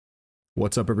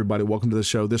What's up, everybody? Welcome to the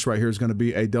show. This right here is going to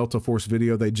be a Delta Force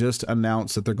video. They just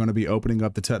announced that they're going to be opening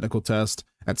up the technical test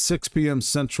at 6 p.m.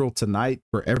 Central tonight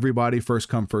for everybody. First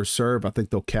come, first serve. I think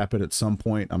they'll cap it at some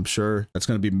point, I'm sure. That's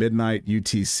going to be midnight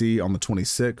UTC on the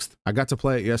 26th. I got to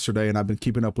play it yesterday, and I've been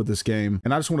keeping up with this game.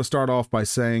 And I just want to start off by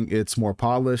saying it's more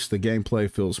polished. The gameplay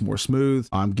feels more smooth.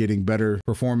 I'm getting better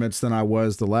performance than I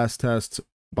was the last test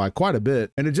by quite a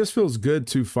bit, and it just feels good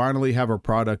to finally have a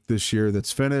product this year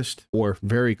that's finished or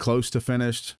very close to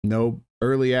finished. No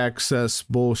early access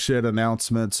bullshit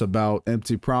announcements about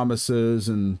empty promises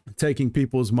and taking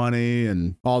people's money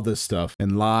and all this stuff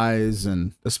and lies,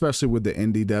 and especially with the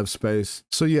indie dev space.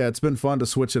 So yeah, it's been fun to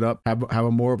switch it up, have a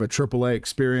more of a AAA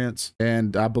experience,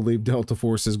 and I believe Delta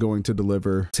Force is going to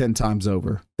deliver 10 times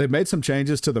over. They've made some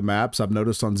changes to the maps. I've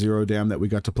noticed on Zero Dam that we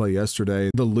got to play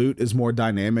yesterday. The loot is more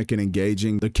dynamic and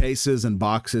engaging. The cases and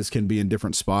boxes can be in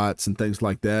different spots and things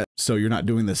like that. So you're not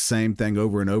doing the same thing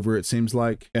over and over, it seems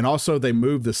like. And also they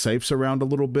move the safes around a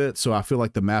little bit. So I feel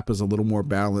like the map is a little more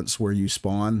balanced where you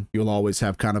spawn. You'll always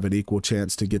have kind of an equal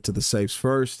chance to get to the safes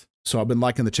first. So I've been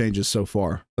liking the changes so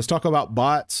far. Let's talk about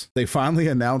bots. They finally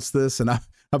announced this, and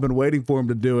I've been waiting for them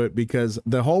to do it, because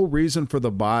the whole reason for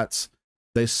the bots,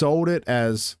 they sold it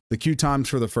as the queue times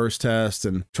for the first test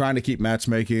and trying to keep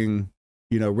matchmaking,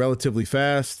 you know, relatively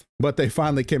fast. But they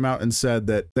finally came out and said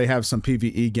that they have some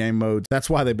PvE game modes. That's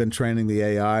why they've been training the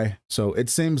AI. So it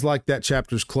seems like that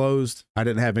chapter's closed. I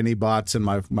didn't have any bots in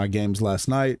my games last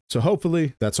night. So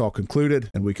hopefully that's all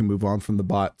concluded and we can move on from the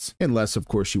bots, unless of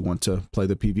course you want to play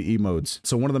the PvE modes.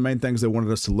 So one of the main things they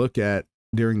wanted us to look at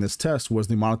during this test was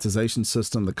the monetization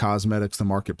system, the cosmetics, the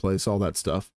marketplace, all that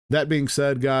stuff. That being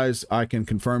said, guys, I can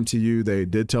confirm to you they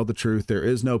did tell the truth. There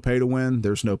is no pay to win.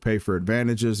 There's no pay for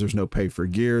advantages. There's no pay for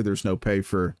gear. There's no pay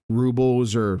for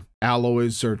rubles or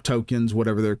alloys or tokens,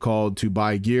 whatever they're called, to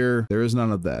buy gear. There is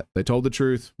none of that. They told the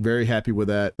truth. Very happy with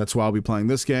that. That's why I'll be playing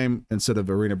this game instead of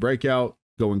Arena Breakout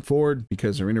going forward,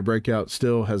 because Arena Breakout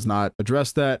still has not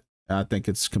addressed that. I think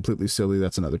it's completely silly.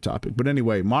 That's another topic. But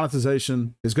anyway,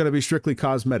 monetization is going to be strictly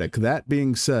cosmetic. That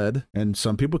being said, and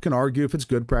some people can argue if it's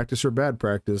good practice or bad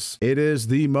practice, it is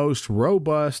the most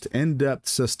robust, in-depth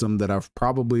system that I've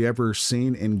probably ever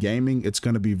seen in gaming. It's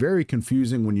going to be very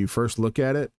confusing when you first look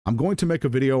at it. I'm going to make a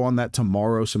video on that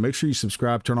tomorrow, so make sure you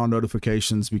subscribe, turn on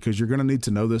notifications, because you're going to need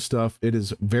to know this stuff. It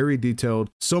is very detailed.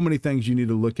 So many things you need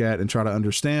to look at and try to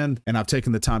understand, and I've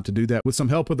taken the time to do that with some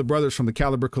help with the brothers from the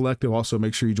Caliber Collective. Also,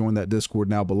 make sure you join that Discord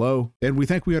now below, and we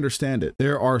think we understand it.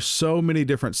 There are so many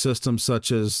different systems,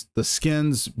 such as the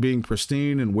skins being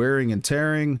pristine and wearing and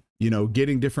tearing, you know,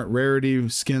 getting different rarity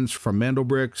skins from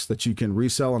Mandelbricks that you can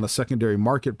resell on a secondary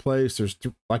marketplace. There's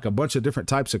like a bunch of different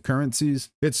types of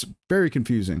currencies. It's very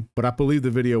confusing, but I believe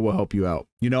the video will help you out.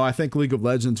 You know, I think League of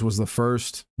Legends was the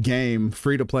first game,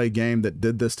 free-to-play game, that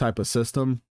did this type of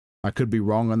system. I could be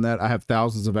wrong on that. I have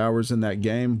thousands of hours in that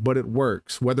game, but it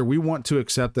works. Whether we want to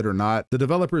accept it or not, the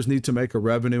developers need to make a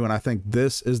revenue, and I think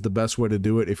this is the best way to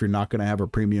do it if you're not going to have a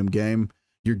premium game.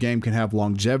 Your game can have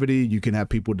longevity. You can have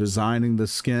people designing the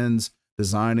skins,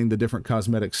 designing the different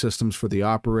cosmetic systems for the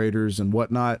operators and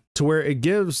whatnot, to where it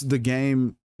gives the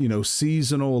game, you know,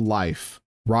 seasonal life.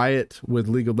 Riot with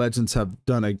League of Legends have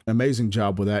done an amazing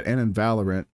job with that, and in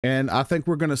Valorant. And I think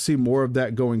we're going to see more of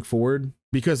that going forward,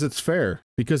 because it's fair,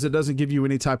 because it doesn't give you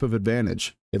any type of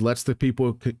advantage. It lets the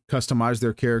people customize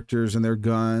their characters and their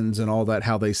guns and all that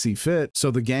how they see fit,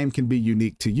 so the game can be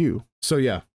unique to you. So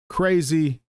yeah,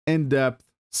 crazy, in-depth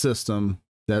system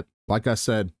that, like I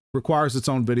said, requires its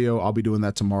own video. I'll be doing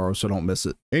that tomorrow, so don't miss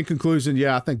it. In conclusion,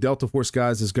 yeah, I think Delta Force,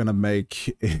 guys, is going to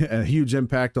make a huge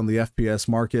impact on the FPS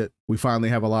market. We finally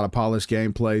have a lot of polished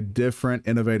gameplay, different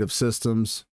innovative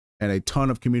systems, and a ton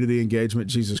of community engagement.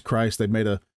 Jesus Christ, they made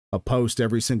a post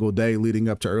every single day leading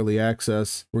up to early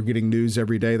access. We're getting news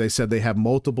every day. They said they have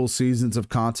multiple seasons of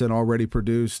content already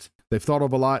produced. They've thought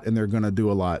of a lot, and they're going to do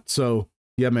a lot. So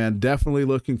yeah, man, definitely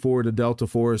looking forward to Delta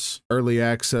Force early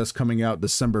access coming out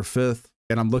December 5th.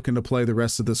 And I'm looking to play the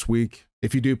rest of this week.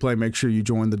 If you do play, make sure you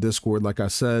join the Discord. Like I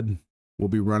said, we'll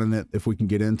be running it if we can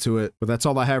get into it. But that's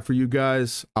all I have for you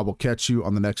guys. I will catch you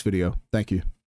on the next video. Thank you.